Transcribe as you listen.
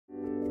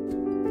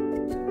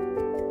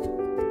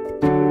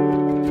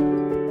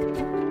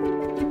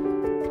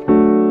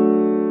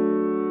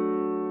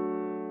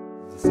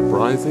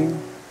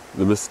analyzing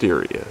the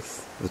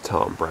mysterious, the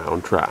Tom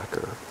Brown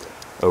tracker.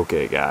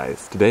 Okay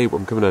guys, today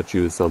I'm coming at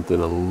you with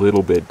something a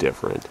little bit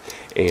different,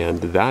 and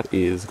that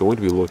is going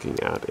to be looking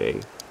at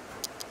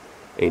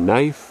a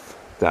knife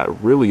that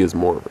really is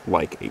more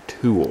like a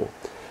tool,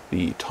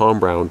 the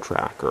Tom Brown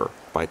tracker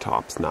by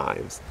Tops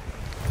Knives.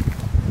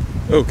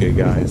 Okay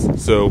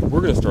guys, so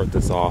we're going to start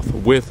this off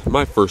with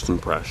my first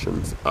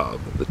impressions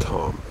of the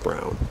Tom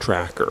Brown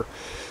tracker.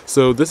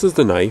 So this is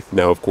the knife.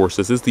 Now of course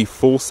this is the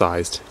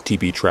full-sized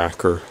TB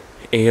tracker,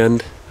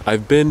 and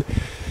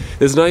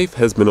this knife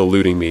has been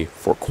eluding me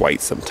for quite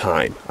some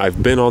time.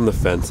 I've been on the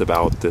fence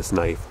about this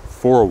knife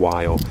for a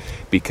while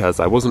because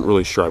I wasn't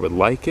really sure I would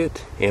like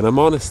it, and I'm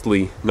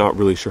honestly not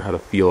really sure how to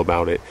feel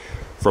about it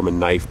from a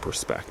knife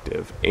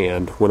perspective.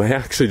 And when I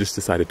actually just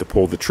decided to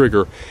pull the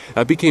trigger,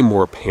 that became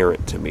more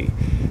apparent to me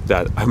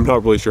that I'm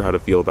not really sure how to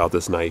feel about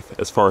this knife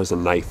as far as a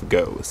knife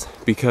goes,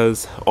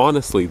 because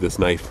honestly this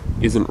knife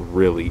isn't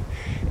really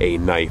a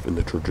knife in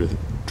the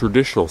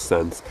traditional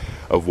sense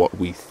of what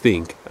we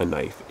think a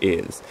knife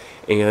is,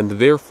 and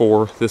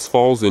therefore this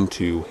falls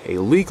into a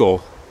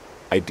legal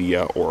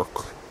idea or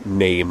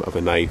name of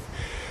a knife,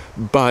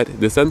 but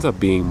this ends up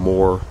being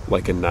more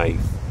like a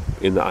knife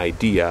in the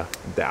idea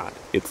that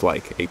it's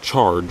like a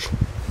charge,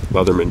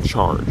 Leatherman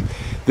charge.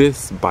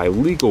 This, by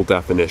legal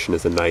definition,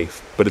 is a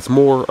knife, but it's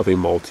more of a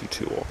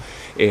multi-tool.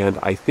 And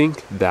I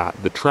think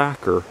that the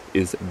tracker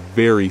is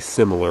very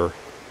similar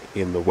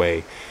in the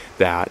way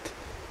that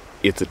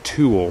it's a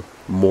tool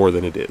more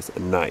than it is a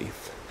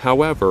knife.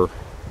 However,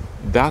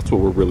 that's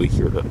what we're really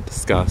here to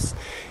discuss,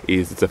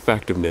 is its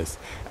effectiveness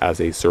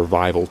as a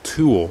survival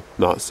tool,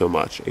 not so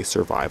much a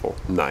survival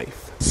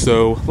knife.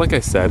 So, like I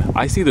said,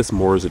 I see this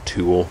more as a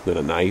tool than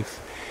a knife.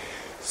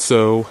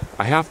 So,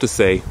 I have to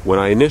say, when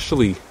I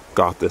initially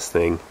got this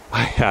thing,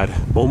 I had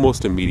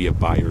almost immediate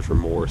buyer's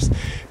remorse,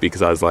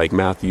 because I was like,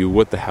 Matthew,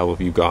 what the hell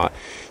have you got?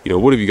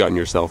 What have you gotten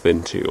yourself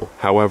into?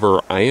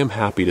 However, I am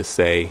happy to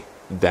say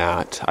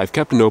that I've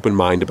kept an open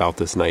mind about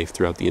this knife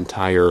throughout the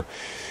entire,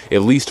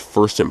 at least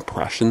first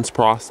impressions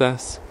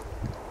process,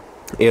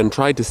 and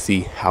tried to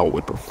see how it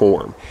would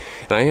perform.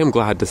 And I am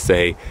glad to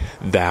say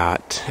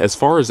that as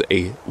far as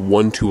a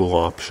one-tool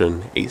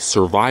option, a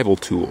survival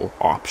tool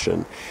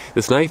option,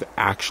 this knife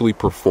actually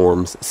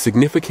performs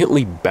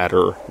significantly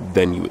better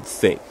than you would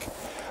think.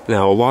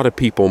 Now, a lot of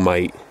people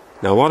might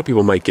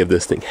give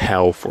this thing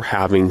hell for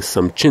having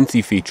some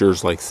chintzy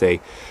features like,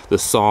 say, the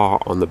saw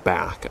on the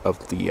back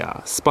of the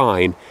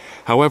spine.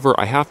 However,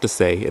 I have to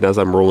say, and as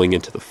I'm rolling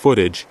into the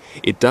footage,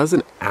 it does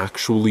an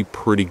actually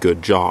pretty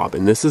good job.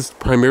 And this is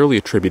primarily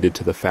attributed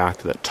to the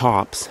fact that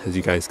Tops, as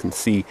you guys can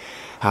see,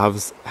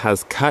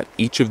 has cut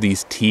each of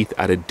these teeth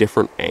at a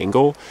different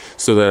angle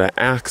so that it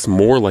acts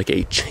more like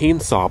a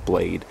chainsaw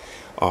blade,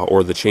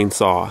 or the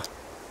chainsaw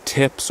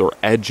tips or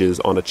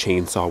edges on a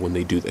chainsaw when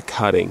they do the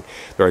cutting.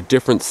 There are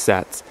different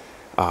sets.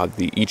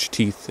 Each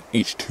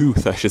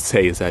tooth, I should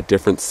say, is at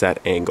different set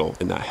angle,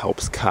 and that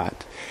helps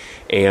cut.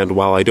 And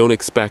while I don't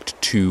expect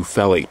to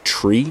fell a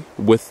tree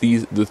with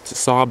the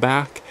saw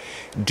back,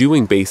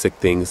 doing basic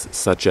things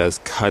such as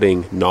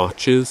cutting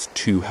notches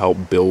to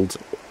help build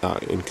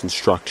and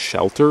construct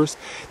shelters,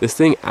 this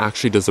thing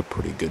actually does a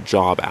pretty good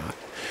job at.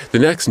 The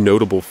next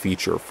notable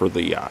feature for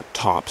the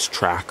Tops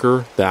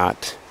tracker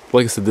that,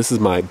 like I said, this is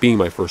being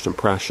my first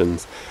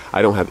impressions.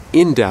 I don't have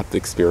in-depth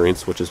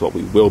experience, which is what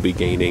we will be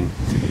gaining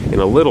in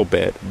a little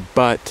bit,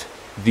 but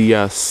the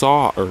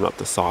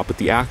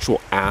the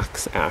actual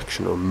axe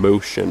action or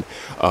motion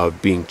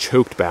of being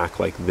choked back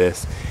like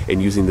this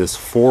and using this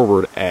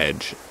forward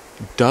edge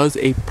does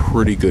a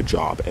pretty good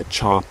job at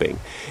chopping.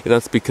 And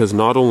that's because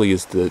not only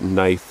is the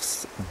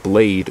knife's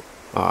blade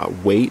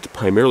weight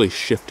primarily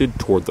shifted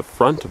toward the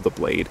front of the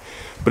blade,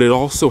 but it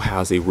also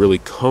has a really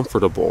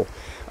comfortable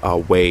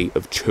way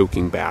of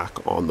choking back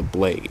on the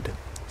blade.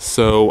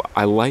 So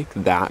I like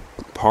that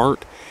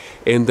part.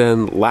 And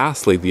then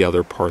lastly, the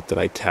other part that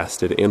I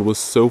tested and was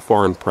so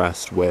far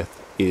impressed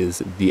with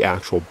is the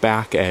actual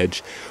back edge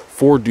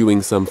for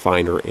doing some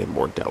finer and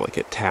more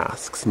delicate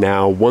tasks.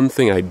 Now, one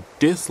thing I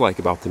dislike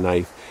about the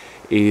knife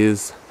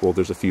is, well,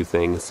 there's a few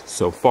things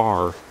so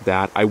far,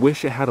 that I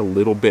wish it had a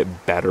little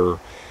bit better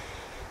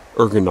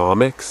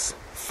ergonomics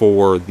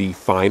for the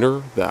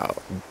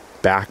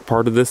back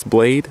part of this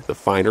blade. The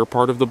finer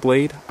part of the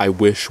blade, I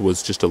wish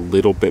was just a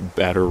little bit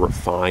better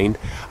refined.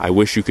 I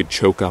wish you could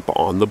choke up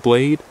on the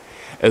blade.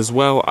 As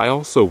well, I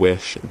also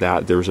wish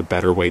that there was a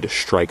better way to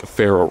strike a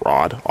ferro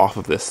rod off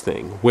of this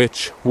thing,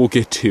 which we'll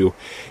get to.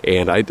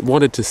 And I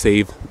wanted to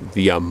save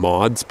the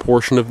mods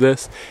portion of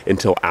this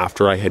until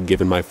after I had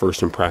given my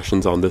first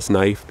impressions on this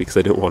knife, because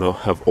I didn't want to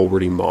have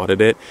already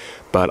modded it.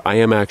 But I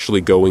am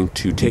actually going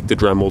to take the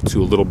Dremel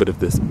to a little bit of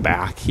this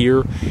back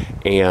here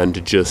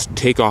and just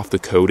take off the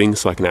coating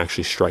so I can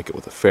actually strike it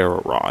with a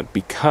ferro rod,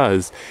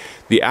 because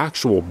the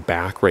actual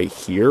back right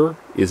here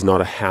is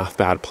not a half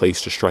bad place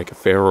to strike a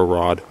ferro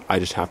rod. I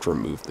just have to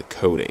remove the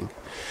coating.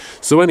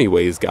 So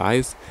anyways,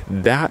 guys,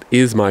 that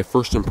is my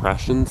first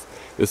impressions.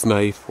 This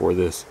knife, or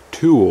this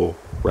tool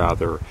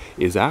rather,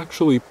 is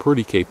actually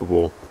pretty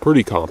capable,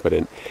 pretty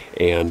competent,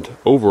 and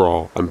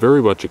overall I'm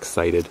very much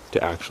excited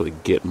to actually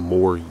get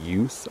more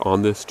use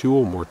on this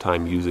tool, more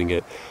time using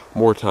it,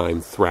 more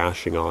time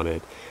thrashing on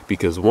it,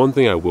 because one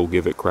thing I will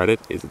give it credit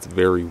is it's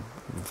very,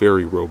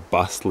 very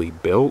robustly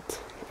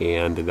built,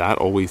 and that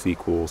always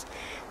equals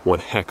one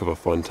heck of a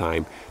fun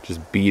time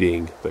just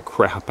beating the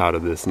crap out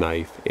of this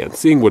knife and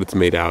seeing what it's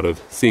made out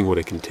of, seeing what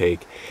it can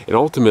take, and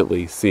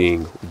ultimately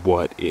seeing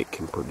what it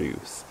can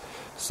produce.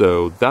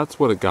 So that's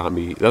what's got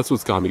me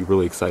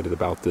really excited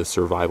about this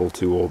survival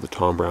tool, the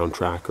Tom Brown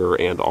Tracker,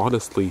 and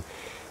honestly,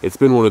 it's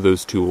been one of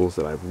those tools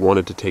that I've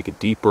wanted to take a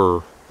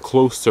deeper,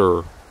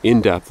 closer,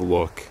 in-depth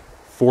look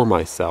for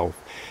myself,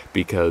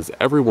 because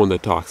everyone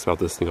that talks about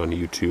this thing on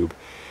YouTube,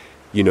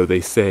 you know,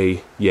 they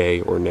say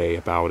yay or nay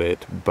about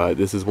it, but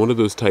this is one of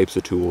those types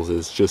of tools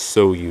that's just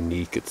so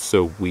unique, it's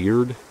so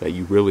weird, that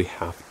you really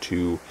have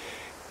to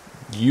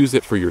use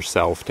it for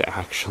yourself to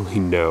actually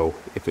know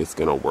if it's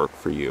going to work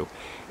for you.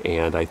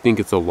 And I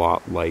think it's a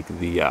lot like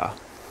the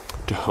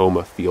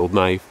Tahoma field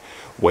knife,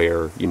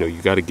 where, you know,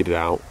 you got to get it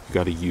out, you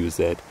got to use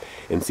it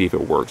and see if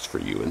it works for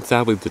you. And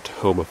sadly, the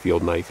Tahoma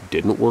field knife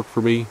didn't work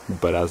for me,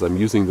 but as I'm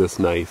using this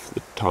knife,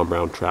 the Tom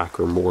Brown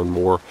Tracker, more and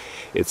more,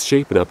 it's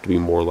shaping up to be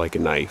more like a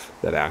knife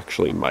that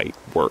actually might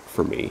work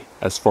for me,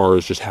 as far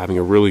as just having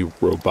a really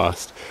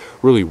robust,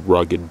 really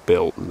rugged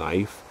built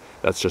knife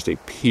that's just a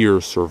pure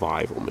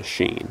survival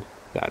machine,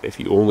 that if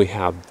you only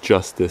have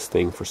just this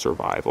thing for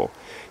survival,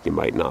 you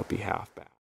might not be half bad.